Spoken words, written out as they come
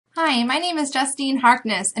Hi, my name is Justine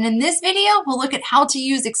Harkness, and in this video, we'll look at how to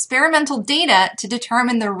use experimental data to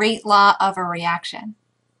determine the rate law of a reaction.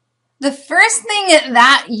 The first thing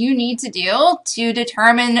that you need to do to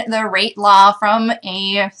determine the rate law from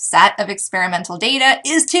a set of experimental data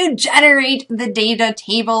is to generate the data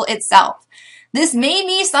table itself. This may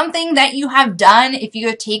be something that you have done if you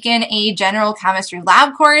have taken a general chemistry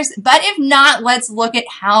lab course, but if not, let's look at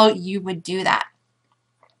how you would do that.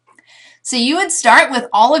 So you would start with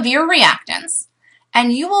all of your reactants,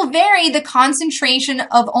 and you will vary the concentration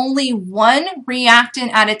of only one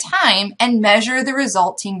reactant at a time and measure the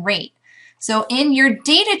resulting rate. So in your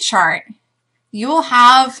data chart, you will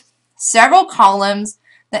have several columns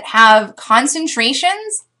that have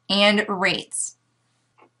concentrations and rates.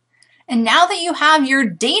 And now that you have your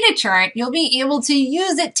data chart, you'll be able to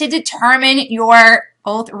use it to determine your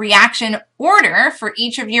both reaction order for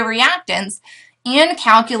each of your reactants and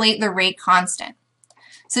calculate the rate constant.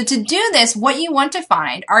 So to do this, what you want to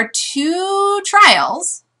find are two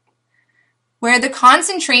trials where the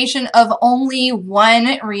concentration of only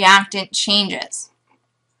one reactant changes.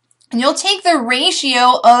 And you'll take the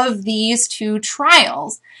ratio of these two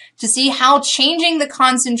trials to see how changing the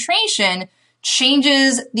concentration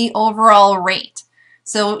changes the overall rate.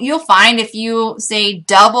 So you'll find if you say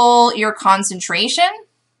double your concentration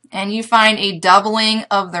and you find a doubling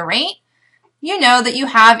of the rate, you know that you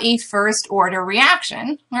have a first order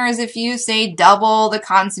reaction. Whereas if you say double the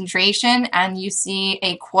concentration and you see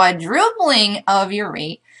a quadrupling of your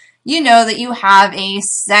rate, you know that you have a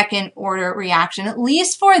second order reaction, at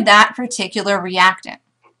least for that particular reactant.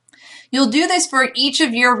 You'll do this for each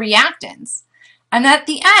of your reactants. And at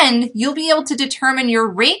the end, you'll be able to determine your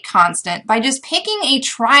rate constant by just picking a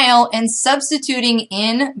trial and substituting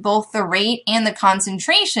in both the rate and the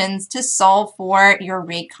concentrations to solve for your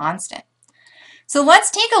rate constant. So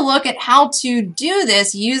let's take a look at how to do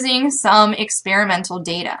this using some experimental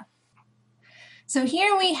data. So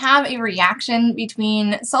here we have a reaction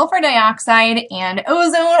between sulfur dioxide and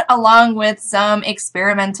ozone along with some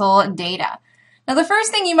experimental data. Now the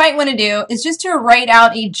first thing you might want to do is just to write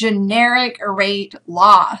out a generic rate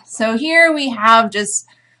law. So here we have just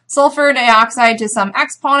sulfur dioxide to some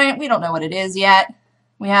exponent. We don't know what it is yet.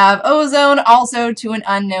 We have ozone also to an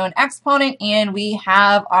unknown exponent, and we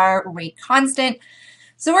have our rate constant.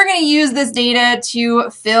 So we're going to use this data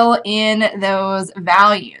to fill in those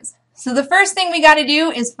values. So the first thing we got to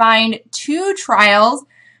do is find two trials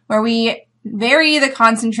where we vary the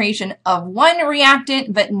concentration of one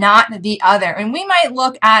reactant but not the other. And we might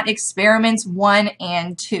look at experiments 1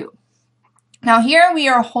 and 2. Now here we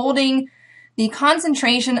are holding the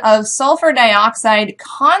concentration of sulfur dioxide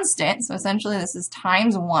constant, so essentially this is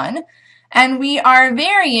times 1, and we are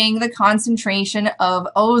varying the concentration of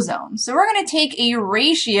ozone. So we're going to take a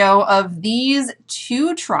ratio of these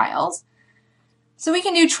two trials. So we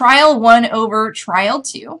can do trial 1 over trial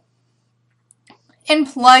 2 and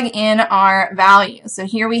plug in our values. So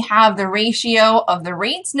here we have the ratio of the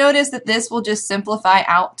rates. Notice that this will just simplify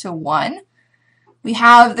out to 1. We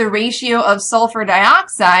have the ratio of sulfur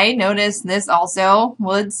dioxide. Notice this also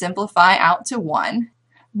would simplify out to 1.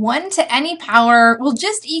 1 to any power will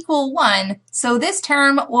just equal 1, so this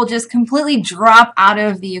term will just completely drop out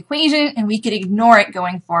of the equation and we could ignore it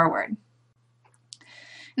going forward.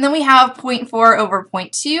 And then we have 0.4 over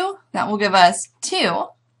 0.2. That will give us 2.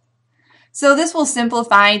 So this will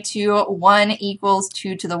simplify to 1 equals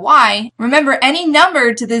 2 to the y. Remember, any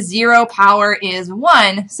number to the 0 power is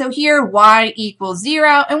 1, so here y equals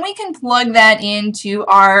 0, and we can plug that into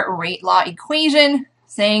our rate law equation,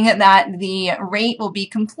 saying that the rate will be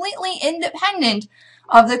completely independent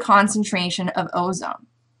of the concentration of ozone.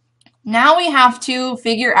 Now we have to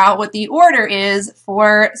figure out what the order is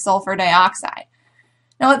for sulfur dioxide.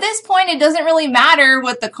 Now at this point, it doesn't really matter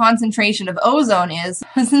what the concentration of ozone is,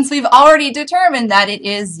 since we've already determined that it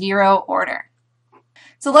is 0 order.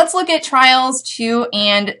 So let's look at trials 2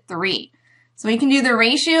 and 3. So we can do the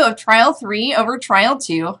ratio of trial 3 over trial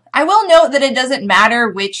 2. I will note that it doesn't matter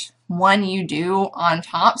which one you do on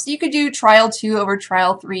top, so you could do trial 2 over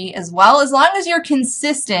trial 3 as well, as long as you're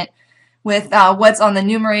consistent with what's on the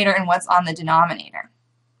numerator and what's on the denominator.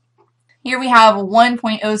 Here we have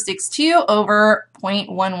 1.062 over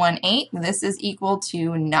 0.118. This is equal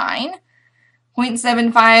to 9.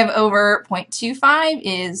 0.75 over 0.25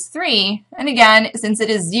 is 3. And again, since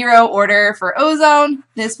it is 0 order for ozone,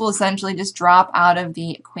 this will essentially just drop out of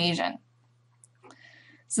the equation.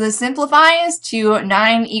 So this simplifies to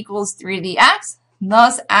 9 equals 3 to the x.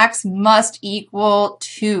 Thus, x must equal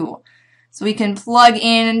 2. So we can plug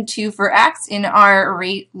in 2 for x in our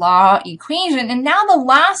rate law equation. And now the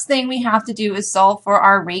last thing we have to do is solve for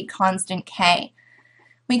our rate constant k.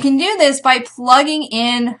 We can do this by plugging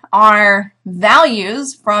in our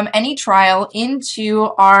values from any trial into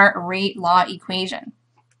our rate law equation.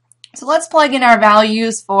 So let's plug in our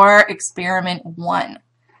values for experiment 1.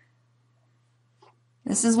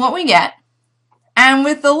 This is what we get. And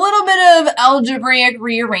with a little bit of algebraic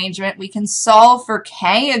rearrangement, we can solve for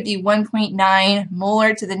K. It'd be 1.9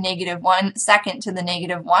 molar to the -1, second to the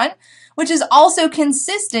 -1, which is also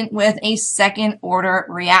consistent with a second order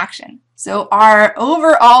reaction. So our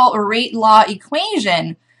overall rate law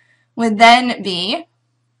equation would then be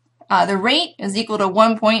the rate is equal to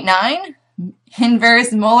 1.9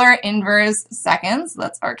 inverse molar inverse seconds,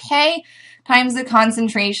 that's our K, times the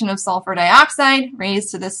concentration of sulfur dioxide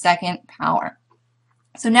raised to the second power.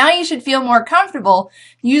 So now you should feel more comfortable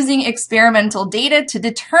using experimental data to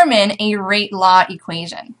determine a rate law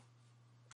equation.